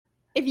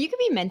If you could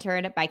be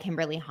mentored by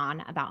Kimberly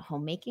Hahn about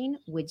homemaking,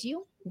 would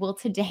you? Well,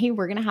 today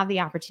we're going to have the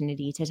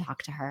opportunity to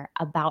talk to her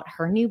about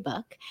her new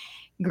book,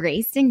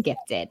 Graced and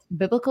Gifted: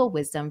 Biblical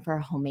Wisdom for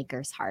a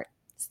Homemaker's Heart.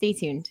 Stay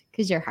tuned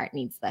because your heart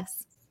needs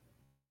this.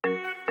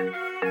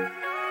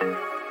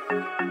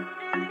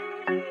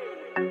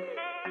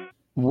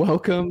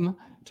 Welcome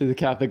to the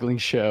Catholic Link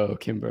Show,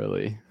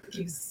 Kimberly. Thank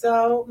you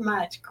so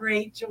much.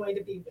 Great joy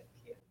to be with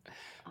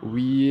you.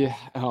 We,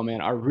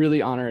 are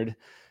really honored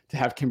to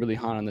have Kimberly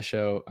Hahn on the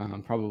show,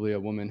 probably a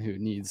woman who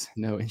needs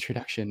no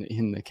introduction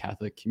in the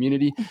Catholic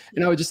community.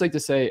 And I would just like to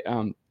say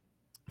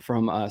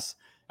from us,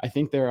 I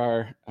think there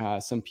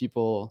are some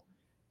people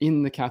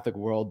in the Catholic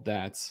world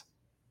that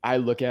I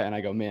look at and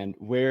I go, man,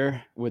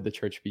 where would the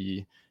church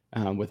be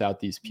without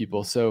these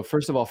people? So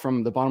first of all,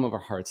 from the bottom of our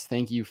hearts,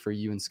 thank you for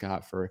you and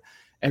Scott for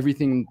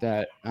everything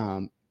that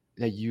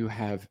you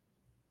have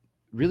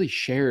really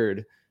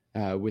shared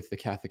with the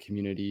Catholic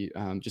community,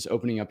 just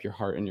opening up your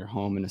heart and your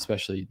home, and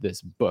especially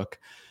this book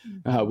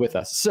with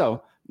us.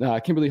 So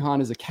Kimberly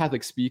Hahn is a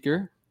Catholic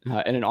speaker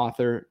and an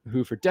author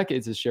who for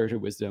decades has shared her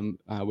wisdom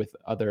with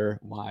other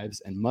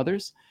wives and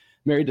mothers.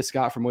 Married to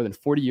Scott for more than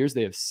 40 years.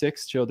 They have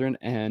 6 children,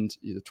 and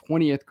the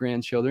 20th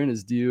grandchildren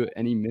is due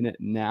any minute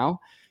now.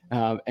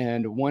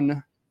 And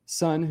one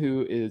son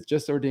who is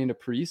just ordained a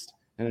priest,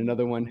 and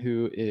another one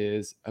who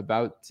is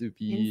about to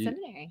be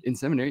in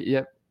seminary.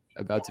 Yep.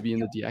 About to be in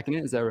the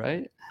diaconate. Is that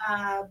right?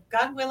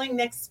 God willing,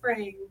 next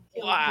spring.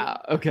 Wow.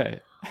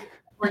 Okay.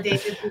 Ordained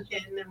a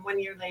deacon, and 1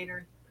 year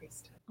later,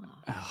 priesthood.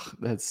 Oh,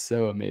 that's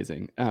so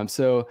amazing.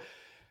 So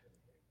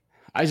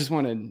I just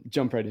want to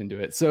jump right into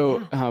it.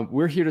 So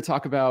we're here to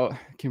talk about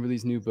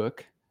Kimberly's new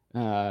book,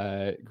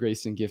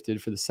 Graced and Gifted,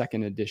 for the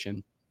 2nd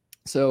edition.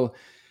 So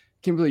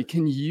Kimberly,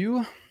 can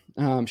you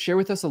share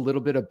with us a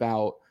little bit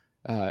about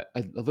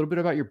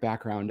your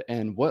background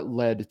and what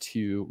led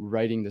to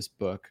writing this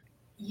book?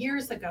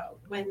 Years ago,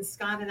 when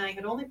Scott and I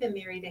had only been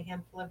married a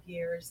handful of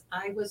years,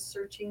 I was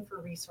searching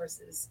for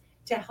resources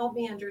to help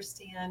me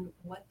understand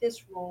what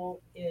this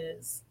role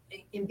is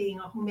in being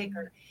a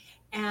homemaker.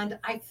 And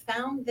I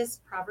found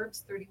this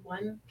Proverbs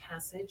 31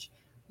 passage,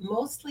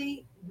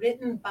 mostly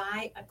written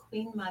by a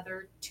queen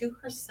mother to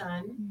her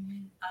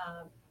son,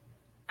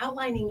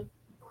 outlining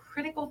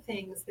critical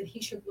things that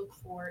he should look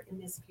for in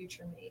this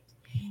future mate.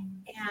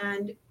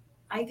 And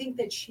I think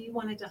that she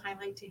wanted to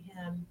highlight to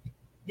him,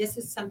 this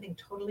is something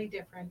totally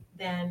different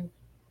than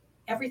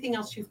everything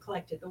else you've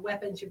collected, the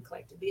weapons you've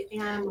collected, the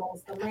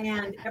animals, the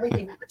land,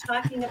 everything. We're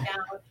talking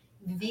about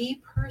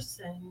the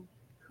person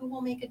who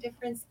will make a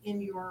difference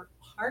in your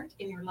heart,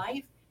 in your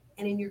life,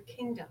 and in your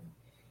kingdom.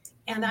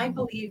 And I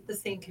believe the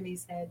same can be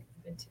said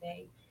even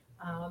today.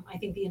 I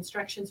think the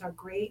instructions are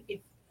great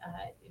if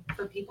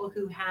for people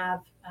who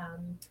have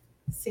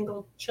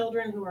single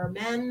children who are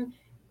men.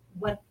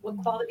 What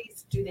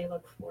qualities do they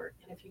look for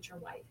in a future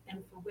wife?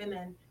 And for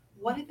women,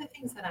 what are the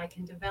things that I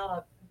can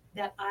develop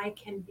that I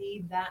can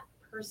be that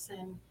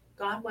person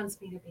God wants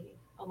me to be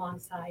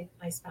alongside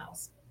my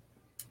spouse?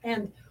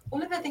 And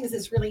one of the things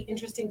that's really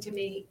interesting to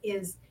me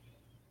is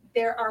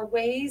there are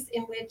ways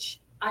in which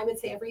I would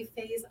say every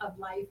phase of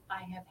life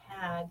I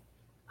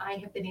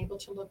have been able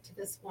to look to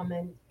this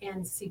woman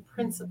and see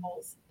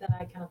principles that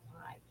I can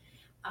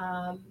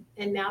apply.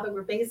 And now that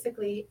we're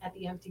basically at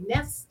the empty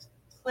nest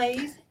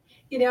place,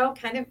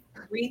 kind of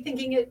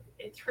rethinking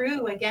it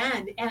through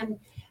again. And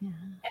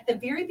at the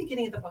very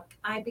beginning of the book,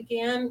 I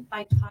began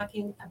by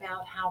talking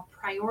about how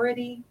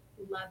priority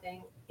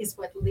loving is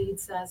what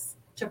leads us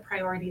to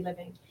priority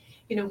living.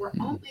 We're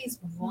always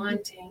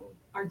wanting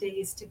our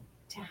days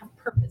to have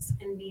purpose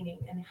and meaning.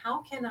 And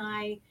how can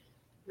I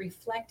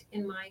reflect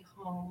in my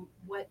home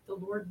what the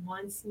Lord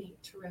wants me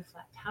to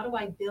reflect? How do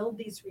I build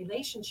these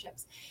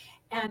relationships?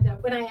 And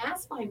when I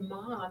asked my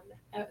mom,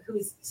 who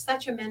is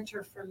such a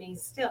mentor for me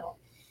still,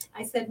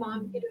 I said,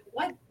 Mom,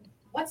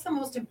 what's the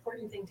most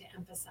important thing to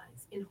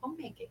emphasize in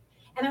homemaking?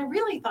 And I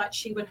really thought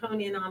she would hone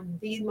in on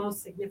the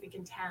most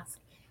significant task.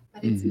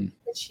 But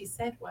what she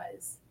said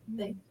was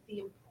that the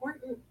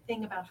important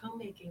thing about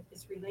homemaking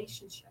is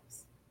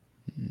relationships.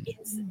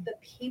 It's the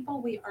people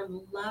we are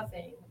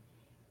loving.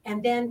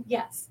 And then,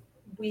 yes,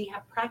 we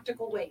have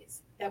practical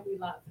ways that we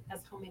love as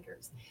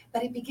homemakers.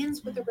 But it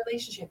begins with the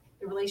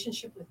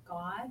relationship with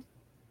God,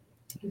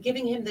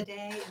 giving him the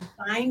day and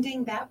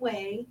finding that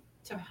way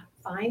to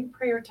find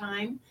prayer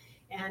time.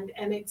 And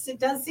it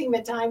does seem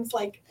at times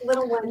like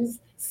little ones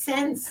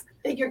sense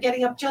that you're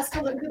getting up just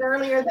a little bit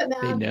earlier than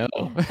them. They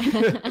know.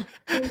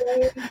 And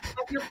they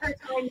have your prayer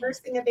time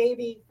nursing a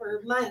baby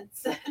for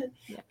months,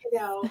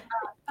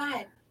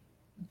 but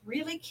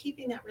really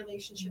keeping that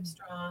relationship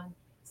strong.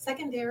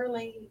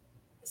 Secondarily,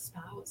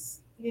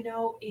 spouse.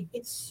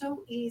 It's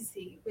so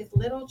easy with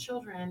little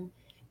children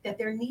that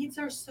their needs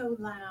are so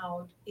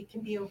loud, it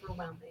can be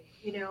overwhelming,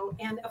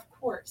 and of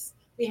course,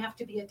 we have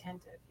to be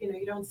attentive.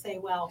 You don't say,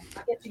 well,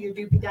 I'll get to your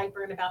doopy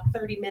diaper in about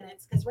 30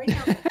 minutes, because right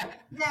now,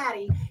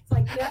 Daddy, it's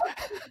like,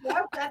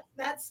 nope,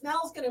 that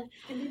smell's going to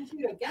convince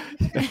you to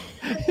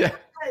get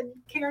and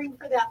caring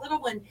for that little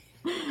one.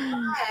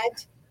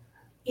 But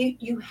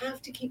you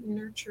have to keep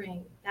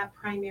nurturing that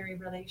primary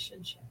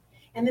relationship.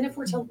 And then if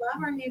we're to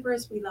love our neighbor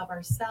as we love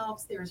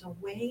ourselves, there's a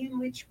way in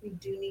which we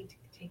do need to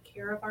take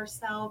care of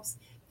ourselves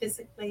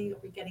physically. Are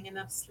we getting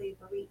enough sleep?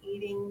 Are we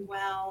eating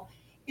well?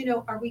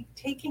 Are we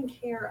taking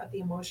care of the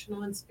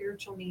emotional and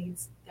spiritual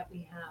needs that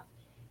we have?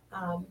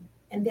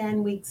 And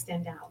then we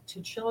extend out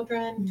to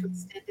children, to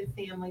extended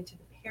family, to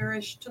the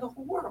parish, to the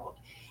whole world.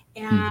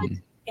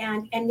 And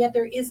Mhm. and yet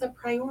there is a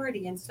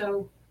priority. And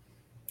so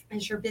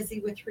as you're busy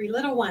with three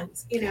little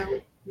ones,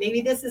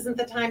 maybe this isn't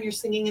the time you're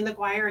singing in the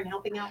choir and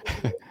helping out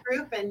with the youth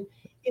group and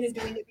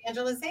doing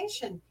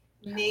evangelization.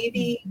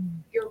 Maybe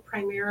you're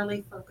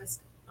primarily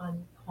focused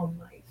on home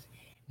life.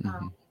 Um,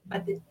 Mhm.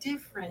 but the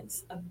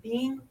difference of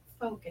being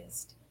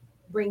focused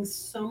brings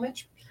so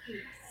much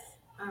peace.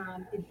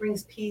 It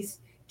brings peace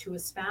to a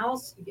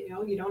spouse.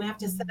 You don't have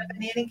to set up a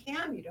nanny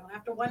cam. You don't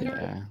have to wonder,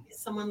 Yeah, is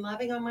someone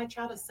loving on my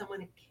child? Is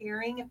someone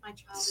caring if my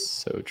child is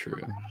so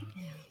true.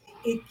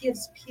 it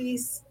gives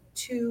peace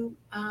to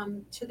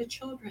the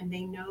children.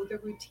 They know the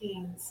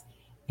routines.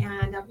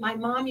 And my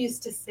mom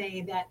used to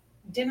say that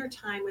dinner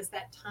time was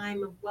that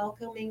time of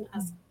welcoming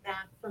us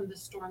back from the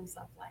storms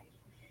of life,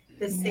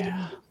 the safe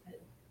Yeah. haven,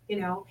 you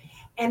know.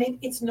 And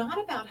it's not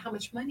about how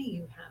much money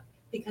you have,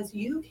 because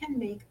you can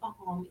make a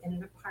home in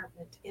an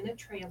apartment, in a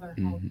trailer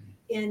home,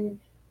 Mhm.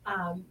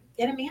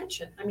 in a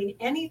mansion. I mean,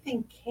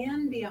 anything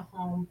can be a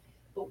home,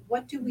 but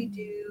what do we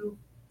do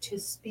to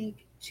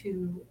speak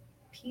to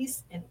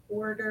peace and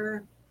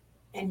order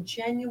and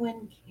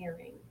genuine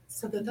caring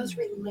so that those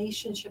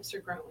relationships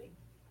are growing?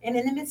 And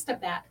in the midst of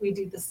that, we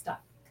do the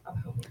stuff of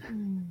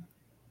homemaking.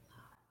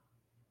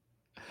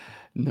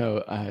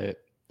 No,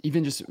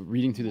 even just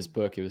reading through this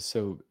book, it was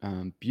so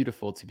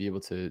beautiful to be able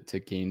to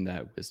gain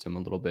that wisdom a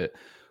little bit.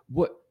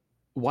 What?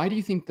 Why do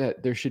you think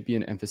that there should be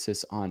an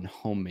emphasis on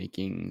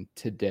homemaking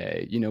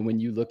today? When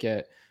you look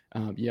at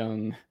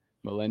young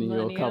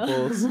millennial Millennial.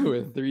 couples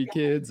with three Yeah,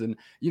 kids, and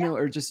yeah.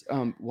 or just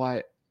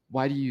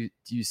why do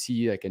you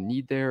see like a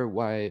need there?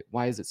 Why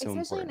is it so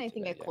Especially in, important I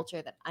think, a today? Yeah,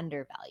 culture that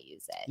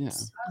undervalues yeah, it.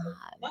 Oh,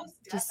 most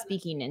Just definitely.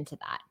 speaking into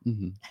that.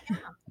 hmm Yeah.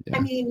 I yeah,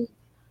 mean,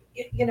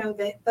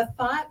 the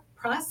thought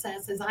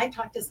process, as I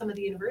talk to some of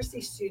the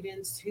university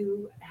students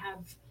who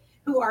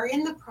are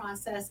in the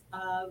process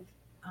of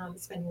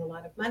spending a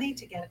lot of money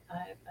to get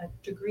a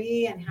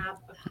degree and have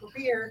a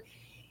career,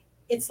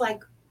 it's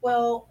like,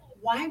 well,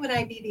 why would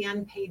I be the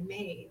unpaid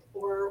maid?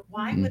 Or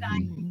why would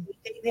I hmm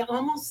be, they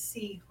almost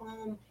see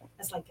home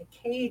as like a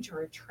cage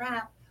or a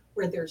trap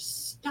where they're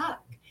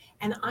stuck.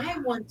 And I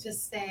want to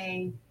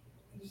say,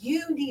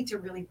 you need to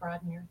really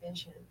broaden your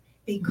vision,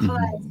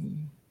 because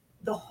Mhm.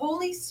 the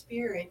Holy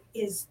Spirit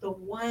is the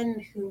one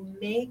who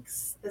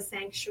makes the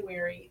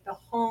sanctuary, the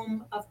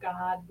home of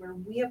God, where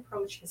we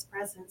approach his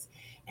presence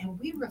and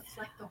we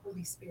reflect the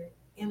Holy Spirit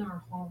in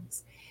our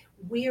homes.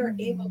 We are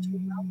able to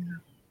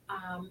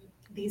Mhm.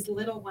 these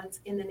little ones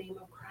in the name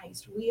of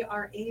Christ. We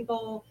are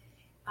able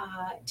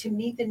to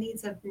meet the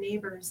needs of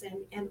neighbors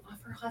and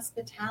offer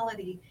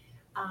hospitality.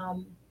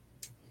 Um,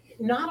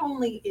 Not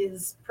only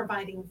is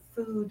providing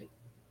food,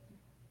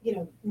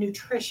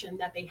 nutrition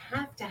that they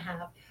have to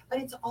have, but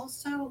it's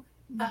also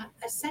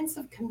a sense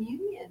of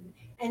communion.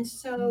 And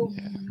so,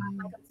 like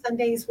Mhm. on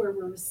Sundays where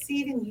we're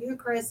receiving the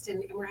Eucharist,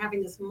 and we're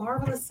having this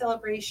marvelous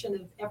celebration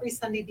of every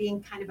Sunday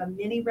being kind of a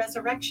mini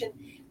resurrection,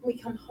 we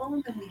come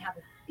home and we have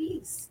a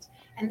feast.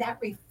 And that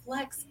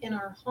reflects in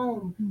our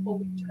home what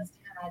we Mhm. just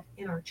had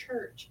in our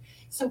church.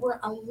 So we're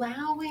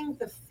allowing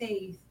the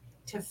faith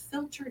to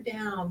filter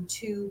down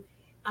to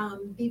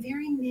be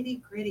very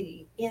nitty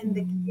gritty in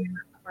the Mhm.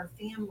 care of our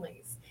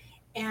families.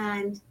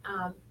 And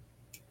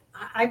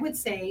I would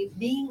say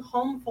being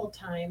home full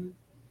time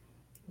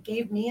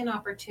gave me an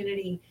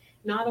opportunity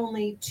not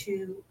only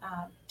to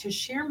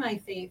share my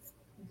faith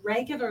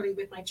regularly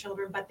with my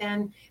children, but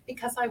then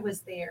because I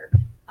was there,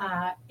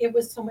 it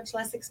was so much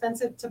less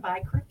expensive to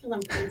buy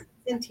curriculum things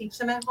and teach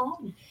them at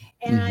home.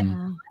 And hmm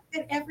Yeah.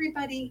 that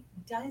everybody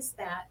does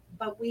that,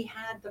 but we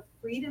had the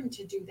freedom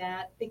to do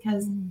that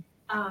because Mhm.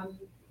 um,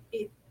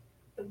 it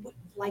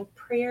like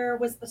prayer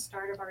was the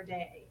start of our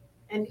day,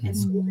 and hmm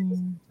school days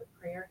Mhm. after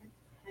prayer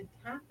had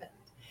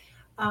happened.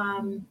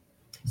 Um,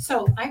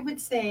 so I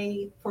would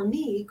say for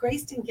me,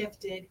 Graced and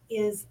Gifted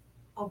is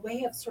a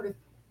way of sort of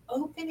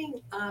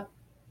opening up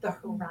the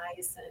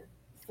horizon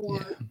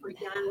yeah, for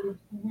young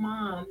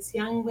moms,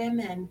 young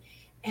women,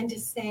 and to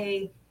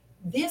say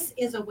this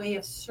is a way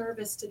of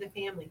service to the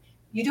family.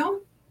 You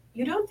don't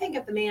you don't think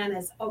of the man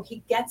as, oh, he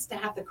gets to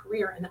have the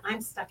career and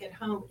I'm stuck at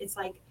home. It's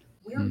like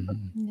we're both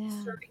hmm Yeah.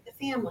 serving the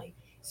family.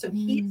 So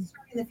he's Mhm.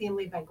 serving the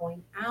family by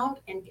going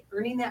out and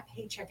earning that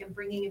paycheck and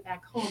bringing it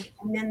back home.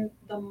 And then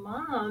the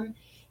mom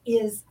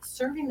is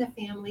serving the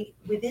family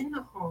within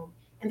the home.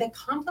 And the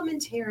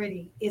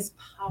complementarity is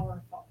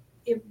powerful.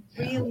 It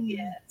yeah, really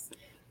Mhm. is.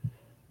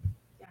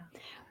 Yeah.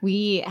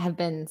 We have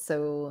been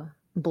so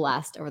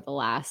blessed over the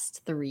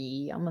last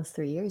almost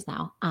 3 years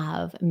now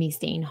of me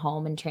staying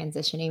home and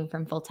transitioning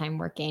from full-time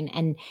working,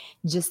 and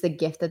just the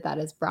gift that that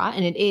has brought.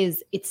 And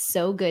it's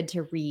so good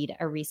to read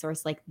a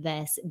resource like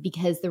this,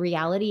 because the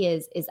reality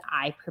is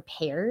I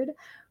prepared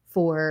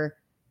for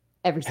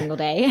every single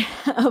day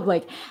of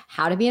like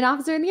how to be an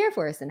officer in the Air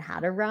Force and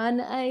how to run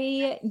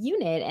a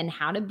unit and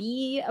how to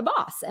be a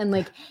boss. And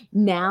like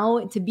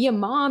now to be a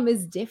mom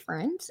is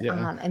different,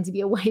 Yeah. and to be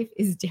a wife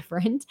is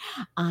different.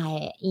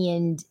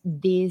 And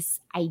this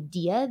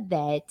idea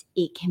that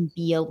it can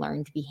be a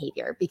learned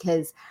behavior,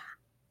 because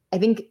I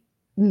think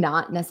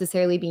not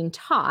necessarily being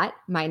taught,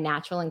 my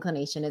natural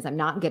inclination is I'm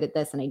not good at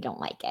this and I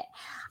don't like it.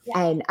 Yeah.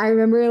 And I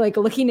remember like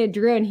looking at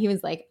Drew and he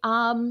was like,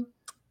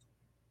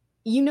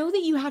 you know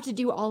that you have to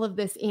do all of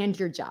this and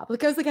your job.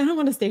 Like I was like, I don't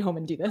want to stay home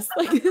and do this.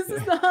 Like this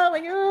is not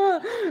like,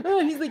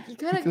 And he's like, you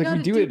kind of Like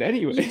we do it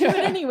anyway. You do it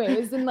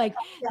anyways. And like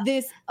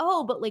Yeah.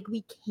 but like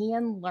we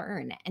can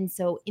learn. And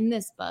so in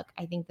this book,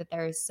 I think that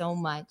there is so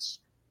much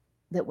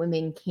that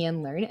women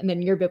can learn. And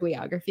then your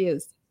bibliography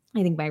is,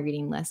 I think, my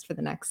reading list for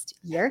the next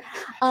year,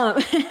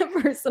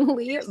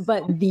 personally.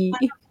 But the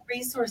Wonderful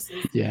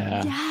resources.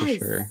 Yeah, for yes,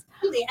 sure.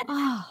 Really. And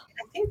oh,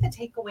 I think the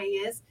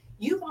takeaway is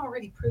you've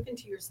already proven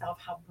to yourself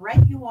how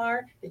bright you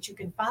are, that you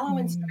can follow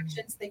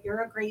instructions, that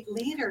you're a great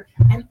leader.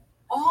 And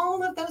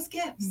all of those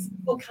gifts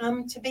will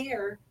come to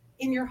bear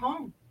in your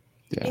home.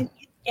 Yeah.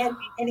 And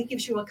it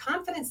gives you a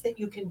confidence that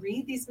you can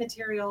read these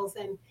materials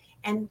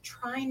and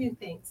try new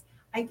things.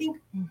 I think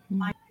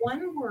my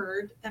one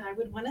word that I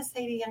would want to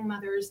say to young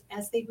mothers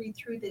as they read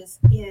through this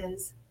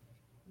is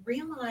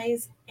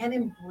realize and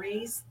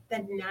embrace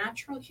the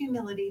natural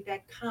humility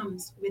that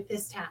comes with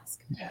this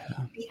task. Yeah.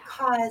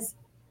 Because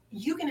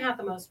you can have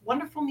the most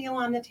wonderful meal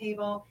on the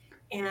table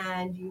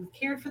and you've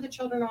cared for the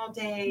children all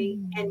day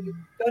and you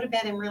go to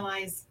bed and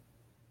realize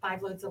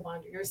 5 loads of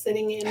laundry are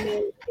sitting in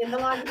the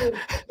laundry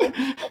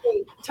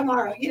room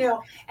tomorrow,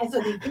 and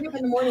so you get up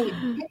in the morning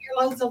and get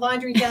your loads of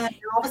laundry done,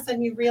 and all of a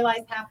sudden you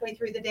realize halfway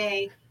through the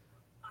day,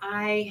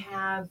 I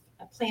have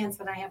plants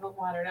that I haven't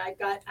watered.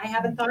 I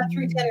haven't thought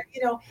through dinner,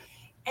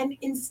 and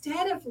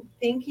instead of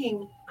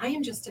thinking I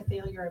am just a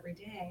failure every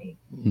day,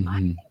 I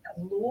think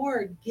the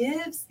Lord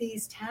gives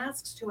these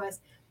tasks to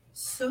us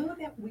so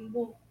that we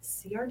will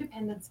see our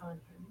dependence on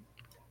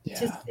Him,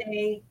 to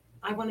say,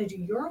 I want to do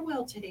your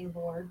will today,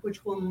 Lord,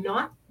 which will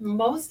not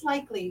most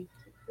likely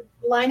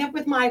line up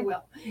with my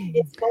will.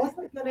 It's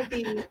mostly going to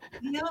be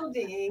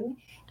yielding,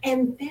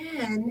 and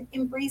then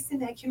embracing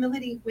that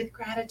humility with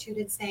gratitude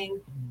and saying,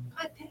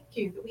 God, thank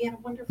you that we had a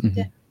wonderful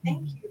dinner.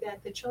 Thank you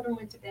that the children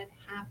went to bed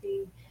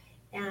happy,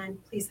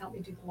 and please help me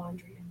do the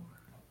laundry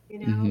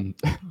tomorrow,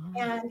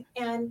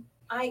 and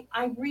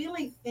I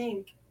really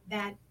think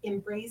that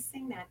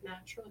embracing that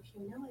natural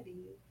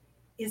humility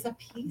is a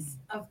piece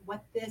of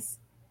what this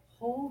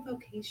whole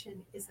vocation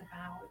is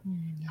about.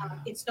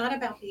 It's not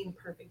about being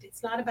perfect.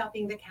 It's not about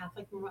being the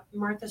Catholic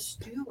Martha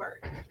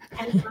Stewart.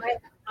 And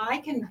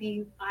I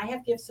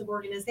have gifts of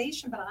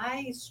organization, but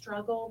I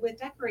struggle with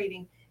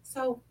decorating.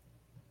 So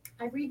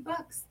I read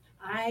books.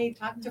 I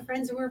talk to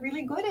friends who are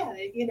really good at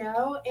it,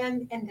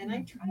 and then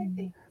I try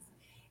things.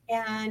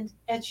 And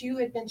as you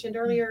had mentioned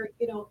earlier,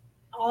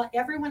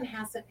 everyone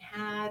hasn't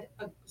had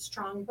a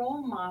strong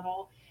role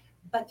model,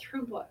 but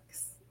through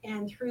books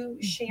and through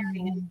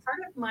sharing. And part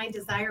of my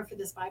desire for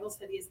this Bible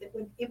study is that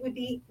it would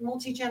be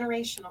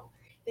multi-generational,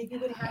 that you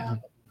would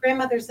have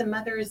grandmothers and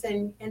mothers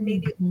and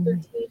maybe older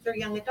teens or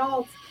young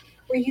adults,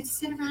 where you'd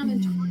sit around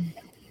and talk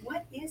about,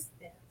 what is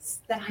this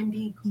that I'm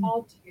being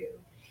called to?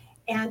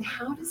 And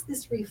how does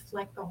this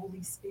reflect the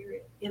Holy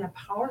Spirit in a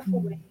powerful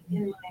way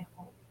in my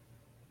home?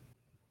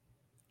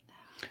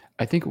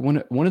 I think one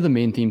of the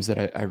main themes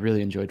that I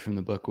really enjoyed from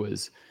the book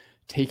was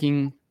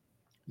taking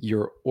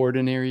your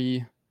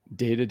ordinary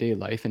day-to-day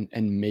life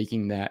and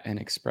making that an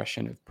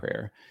expression of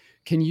prayer.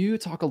 Can you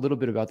talk a little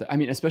bit about that? I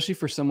mean, especially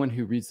for someone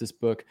who reads this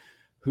book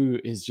who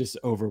is just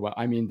overwhelmed.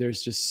 I mean,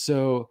 there's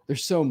so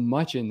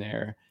much in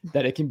there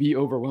that it can be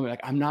overwhelming.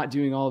 Like, I'm not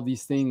doing all of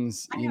these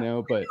things,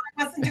 but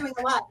I wasn't doing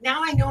a lot.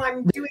 Now I know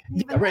I'm doing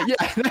even right.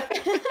 less.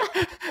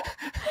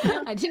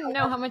 Yeah. I didn't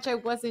know how much I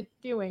wasn't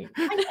doing.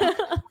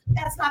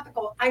 That's not the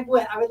goal. I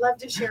would love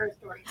to share a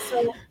story.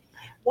 So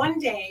one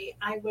day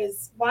I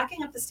was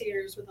walking up the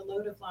stairs with a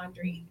load of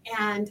laundry,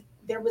 and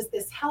there was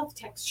this health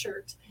tech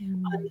shirt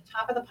on the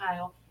top of the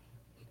pile.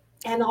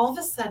 And all of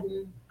a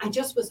sudden, I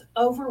just was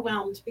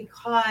overwhelmed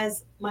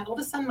because my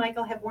oldest son,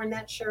 Michael, had worn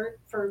that shirt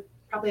for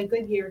probably a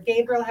good year.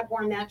 Gabriel had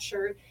worn that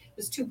shirt. It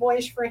was too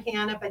boyish for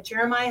Hannah, but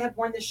Jeremiah had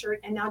worn the shirt.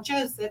 And now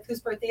Joseph,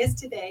 whose birthday is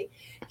today,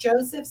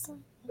 Joseph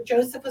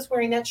was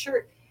wearing that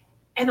shirt.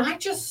 And I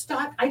just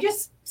stopped. I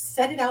just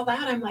said it out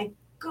loud. I'm like,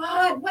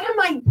 God, what am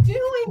I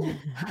doing?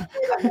 I have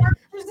a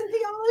master's in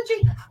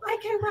theology. I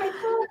can write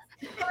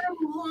books, and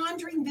I'm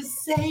laundering the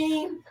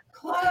same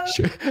clothes.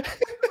 Sure. How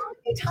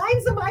many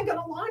times am I going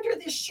to launder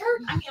this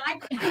shirt? I mean,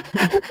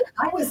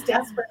 I was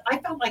desperate. I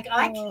felt like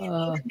I can't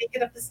even make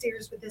it up the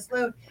stairs with this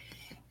load.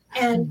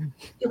 And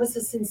it was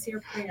a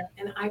sincere prayer.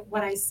 And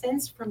what I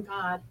sensed from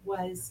God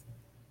was,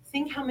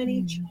 think how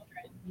many children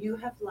you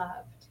have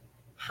loved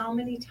how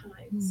many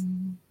times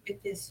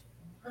with this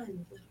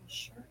one little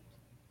shirt?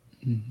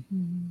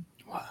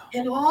 Wow.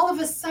 And all of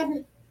a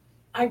sudden,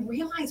 I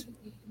realized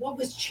what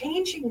was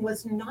changing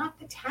was not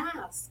the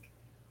task.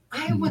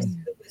 I was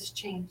who was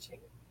changing.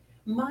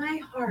 My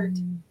heart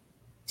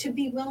to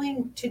be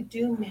willing to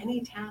do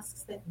many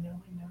tasks that no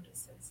one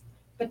notices,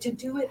 but to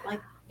do it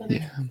like Mother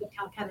Teresa of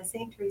Calcutta,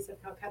 St. Teresa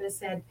of Calcutta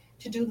said,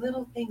 to do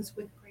little things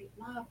with great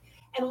love.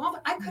 And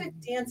I could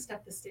have danced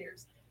up the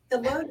stairs. The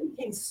load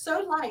became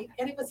so light,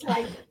 and it was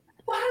like,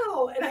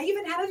 wow. And I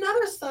even had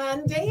another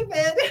son,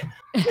 David.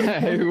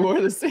 Who wore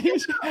the same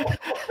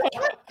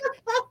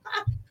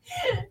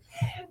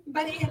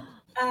But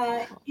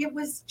it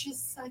was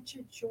just such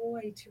a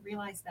joy to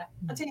realize that.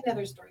 I'll tell you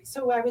another story.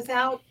 So I was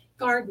out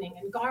gardening,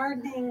 and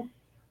gardening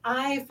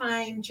I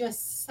find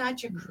just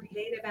such a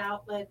creative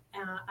outlet.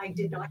 I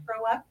did not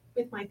grow up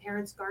with my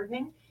parents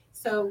gardening,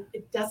 so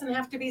it doesn't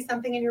have to be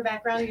something in your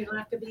background. You don't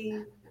have to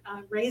be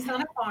raised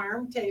on a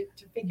farm to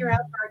figure out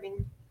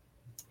gardening.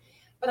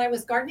 But I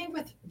was gardening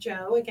with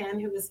Joe, again,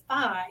 who was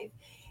 5,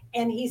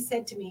 and he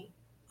said to me,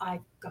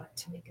 I've got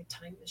to make a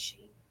time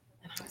machine.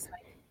 And I was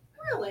like,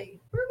 really?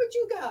 Where would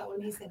you go?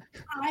 And he said,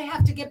 I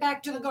have to get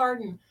back to the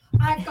garden.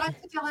 I've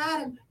got to tell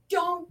Adam,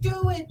 don't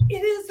do it.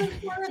 It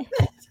isn't worth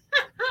it.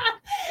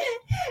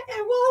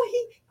 And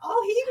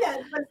all he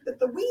meant was that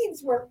the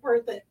weeds weren't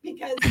worth it,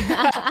 because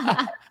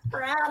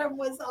for Adam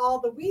was all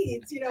the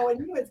weeds,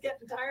 and he was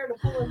getting tired of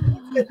pulling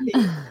weeds with me.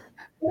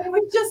 And it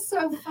was just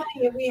so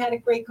funny. And we had a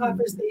great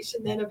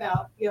conversation then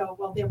about,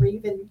 well, there were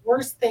even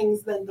worse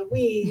things than the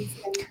weeds.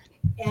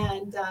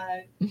 And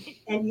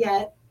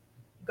yet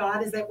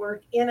God is at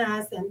work in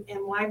us, and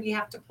why we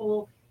have to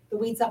pull the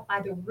weeds up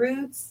by the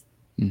roots,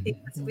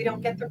 because if we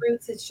don't get the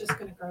roots, it's just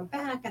going to grow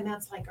back, and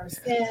that's like our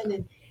sin.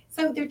 And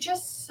so there are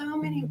just so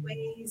many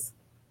ways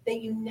that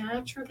you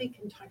naturally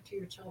can talk to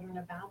your children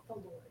about the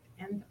Lord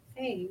and the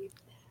faith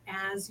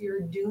as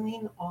you're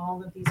doing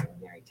all of these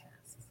ordinary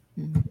tasks.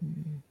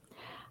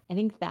 I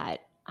think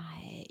that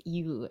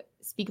you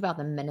speak about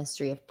the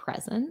ministry of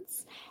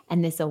presence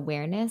and this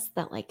awareness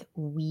that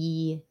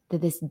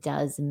that this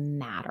does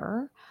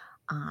matter,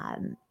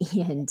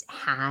 and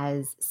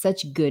has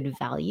such good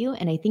value.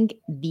 And I think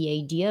the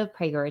idea of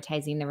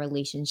prioritizing the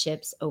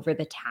relationships over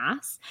the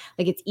tasks,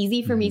 it's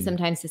easy for me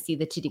sometimes to see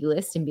the to-do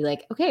list and be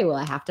like, okay, well,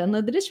 I have to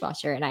unload the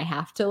dishwasher and I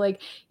have to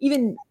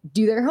even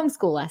do their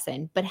homeschool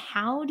lesson. But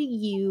how do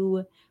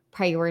you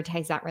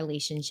prioritize that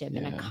relationship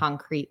in a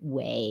concrete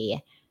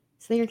way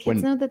so your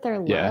kids know that they're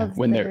loved?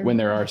 When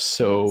there are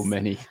so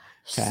many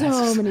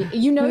tasks. So many.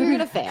 You're going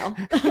to fail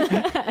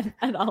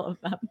at all of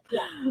them.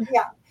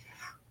 Yeah.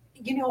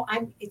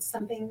 It's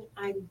something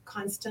I'm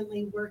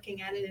constantly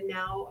working at it. And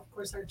now, of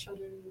course, our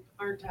children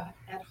aren't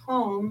at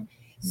home.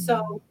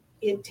 So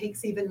it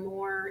takes even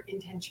more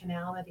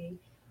intentionality.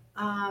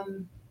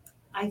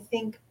 I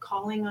think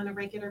calling on a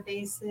regular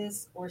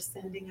basis or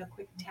sending a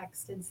quick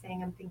text and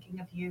saying, I'm thinking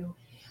of you.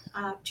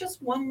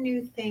 Just one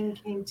new thing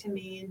came to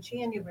me in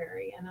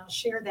January, and I'll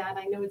share that.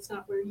 I know it's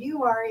not where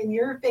you are in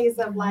your phase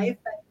of life,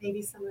 but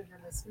maybe some of your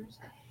listeners.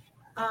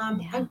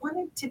 I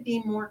wanted to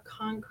be more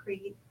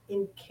concrete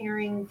in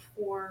caring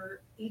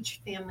for each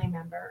family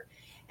member.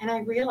 And I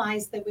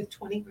realized that with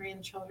 20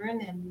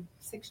 grandchildren and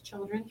 6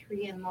 children,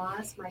 3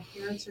 in-laws, my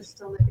parents are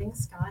still living,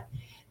 Scott,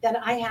 that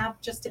I have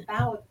just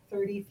about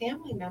 30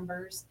 family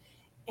members.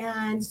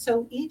 And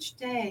so each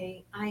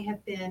day I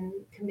have been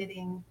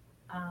committing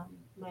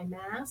my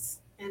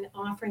Mass and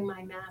offering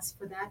my Mass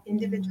for that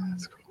individual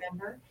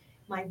member,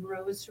 my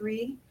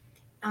rosary.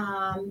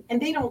 And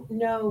they don't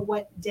know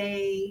what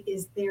day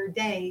is their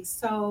day.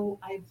 So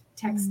I've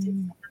texted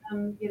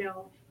them,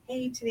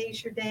 hey,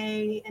 today's your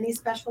day. Any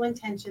special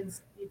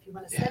intentions? If you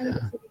want to send them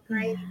to me,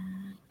 great.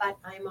 But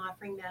I'm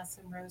offering Mass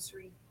and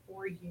Rosary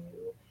for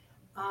you.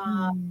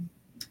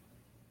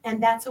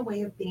 And that's a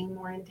way of being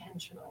more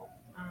intentional.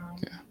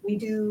 We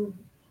do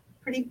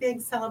pretty big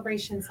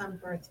celebrations on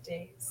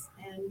birthdays.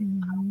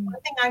 And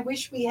one thing I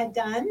wish we had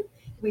done,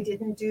 we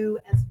didn't do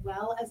as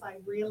well as I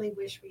really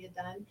wish we had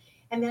done,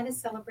 and that is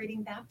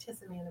celebrating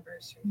baptism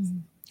anniversaries.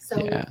 So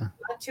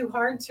not too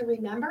hard to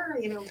remember,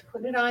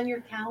 put it on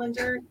your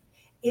calendar.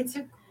 It's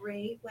a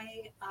great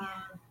way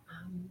of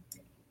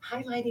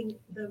highlighting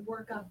the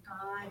work of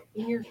God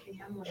in your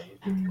family.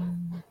 Because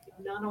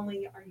not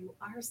only are you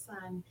our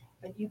son,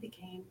 but you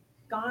became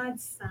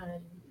God's son.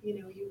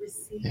 You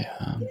received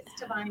His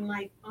divine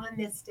life on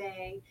this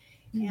day.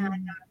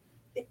 And,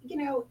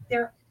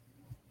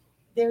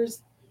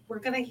 we're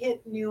going to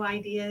hit new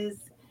ideas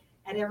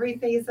at every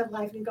phase of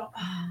life and go, oh,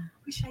 I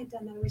wish I had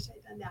done that. I wish I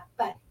had done that.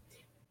 But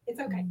it's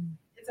okay.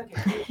 It's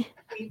okay.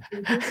 We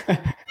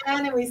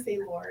and we say,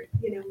 Lord,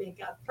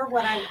 make up for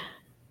what I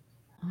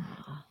want.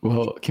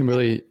 Well,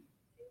 Kimberly.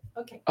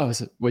 Okay. Oh,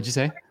 so what'd you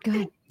say? Go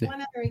ahead.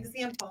 One other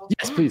example.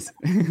 Yes, please.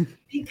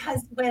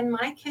 Because when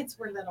my kids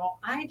were little,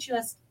 I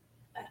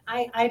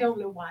don't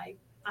know why.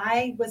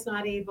 I was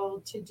not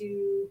able to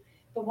do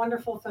the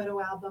wonderful photo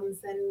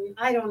albums, and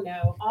I don't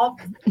know, all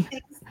the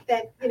things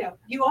that,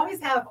 you always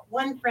have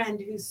one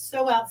friend who's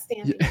so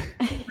outstanding.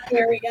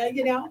 area,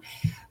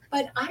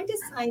 But I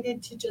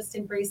decided to just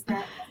embrace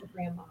that as a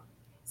grandma.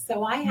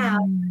 So I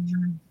have a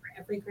turn for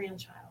every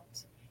grandchild.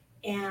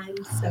 And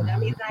so that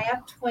means I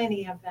have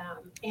 20 of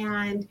them.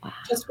 And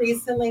just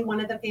recently, one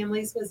of the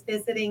families was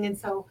visiting. And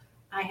so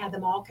I had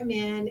them all come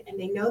in, and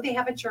they know they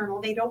have a journal.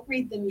 They don't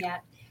read them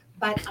yet,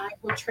 but I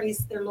will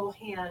trace their little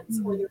hands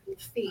or their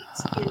little feet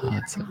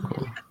That's so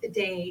cool. at the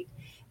date.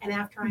 And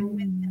after I'm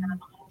with them,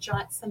 I'll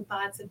jot some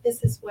thoughts of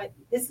this is what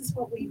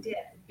we did.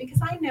 Because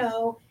I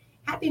know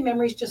happy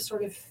memories just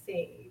sort of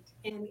fade.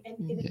 And it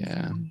is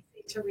easy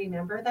to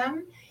remember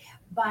them.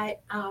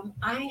 But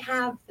I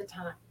have the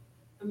time.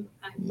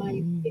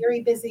 My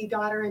very busy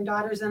daughter and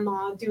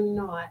daughters-in-law do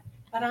not,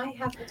 but I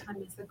have the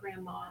time as a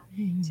grandma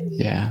to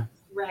make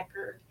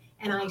record.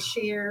 And I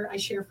share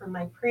from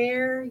my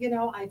prayer.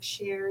 I've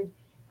shared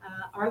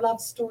our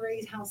love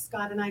stories, how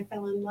Scott and I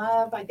fell in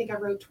love. I think I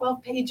wrote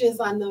 12 pages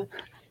for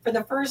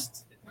the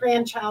first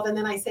grandchild, and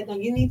then I said, "No,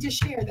 you need to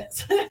share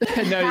this."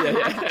 I'm not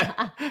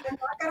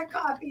going to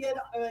copy it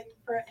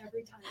for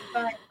every time.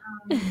 But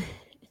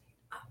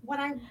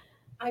what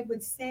I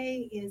would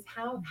say is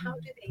how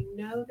do they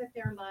know that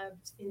they're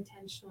loved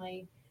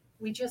intentionally?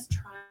 We just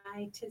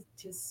try to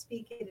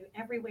speak it in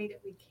every way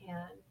that we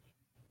can.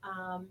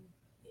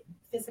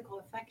 Physical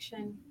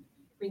affection,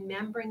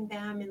 remembering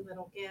them in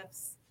little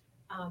gifts,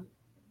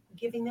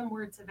 giving them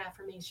words of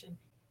affirmation.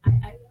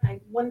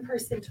 One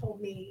person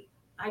told me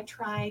I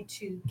try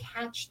to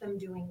catch them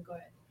doing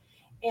good.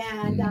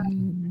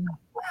 And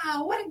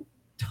wow, what a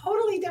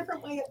totally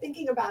different way of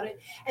thinking about it.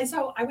 And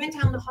so I went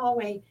down the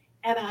hallway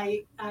and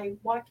I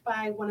walked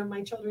by one of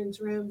my children's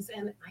rooms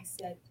and I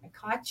said, "I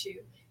caught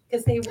you,"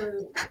 because they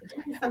were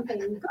doing something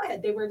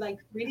good. They were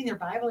like reading their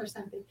Bible or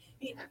something.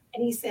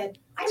 And he said,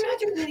 "I'm not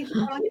doing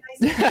anything wrong." And I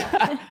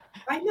said,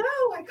 "I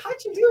know, I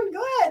caught you doing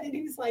good." And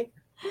he was like,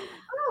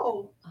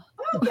 "Oh,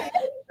 okay,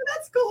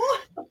 that's cool."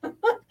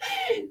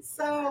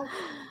 So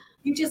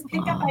you just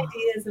pick up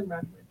ideas and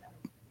run with them.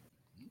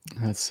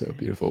 That's so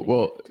beautiful.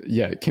 Well,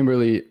 yeah,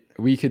 Kimberly,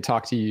 we could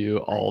talk to you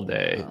all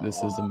day.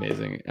 This is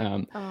amazing.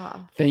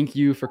 Thank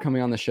you for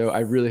coming on the show. I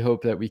really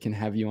hope that we can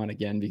have you on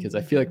again because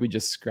I feel like we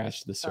just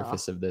scratched the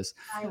surface of this.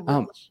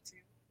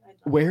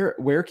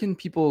 Where can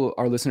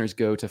our listeners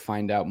go to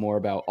find out more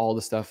about all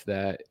the stuff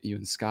that you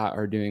and Scott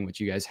are doing, what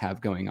you guys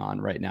have going on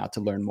right now,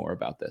 to learn more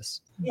about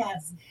this?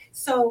 Yes.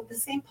 So the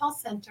St. Paul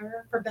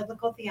Center for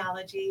Biblical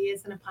Theology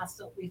is an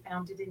apostolate we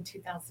founded in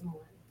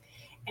 2001.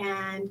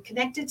 And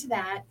connected to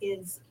that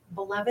is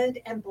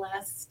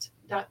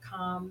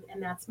belovedandblessed.com.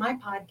 And that's my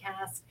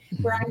podcast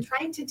where I'm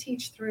trying to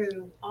teach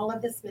through all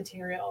of this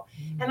material.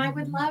 And I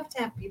would love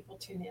to have people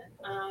tune in.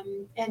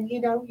 And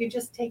you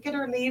just take it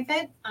or leave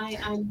it.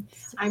 I'm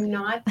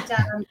not.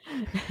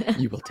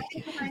 You will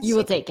take it. You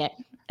will take it.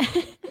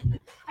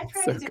 I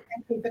try to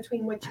differentiate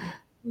between what you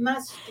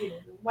must do,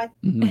 what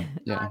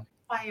God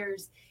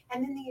requires,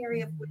 and in the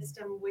area of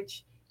wisdom,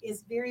 which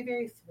is very,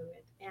 very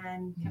fluid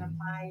and can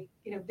apply,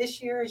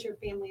 this year as your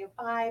family of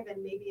 5,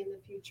 and maybe in the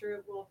future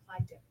it will apply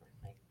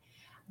differently.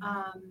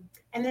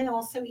 And then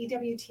also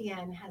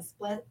EWTN has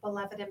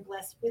Beloved and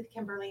Blessed with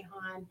Kimberly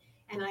Hahn.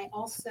 And I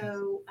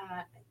also,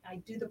 I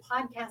do the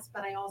podcast,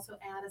 but I also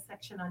add a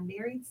section on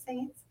married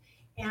saints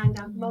and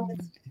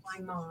moments with my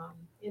mom,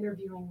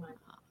 interviewing my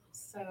mom.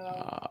 So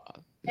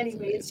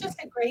anyway, it's just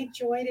a great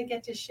joy to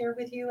get to share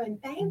with you.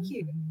 And thank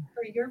you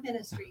for your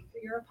ministry, for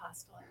your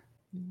apostolate.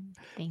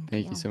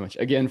 Thank you so much.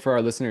 Again, for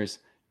our listeners,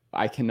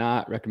 I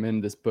cannot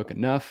recommend this book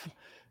enough,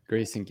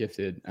 Grace and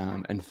Gifted.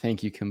 And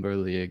thank you,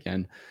 Kimberly,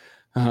 again.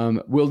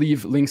 We'll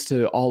leave links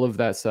to all of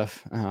that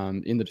stuff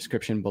in the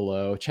description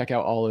below. Check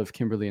out all of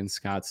Kimberly and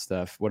Scott's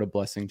stuff. What a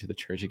blessing to the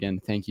church.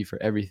 Again, thank you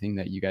for everything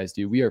that you guys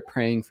do. We are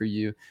praying for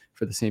you,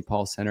 for the St.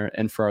 Paul Center,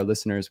 and for our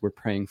listeners. We're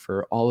praying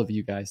for all of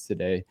you guys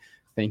today.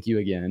 Thank you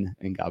again,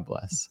 and God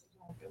bless.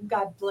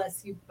 God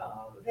bless you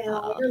both and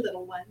all your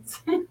little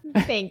ones.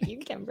 Thank you,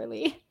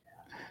 Kimberly.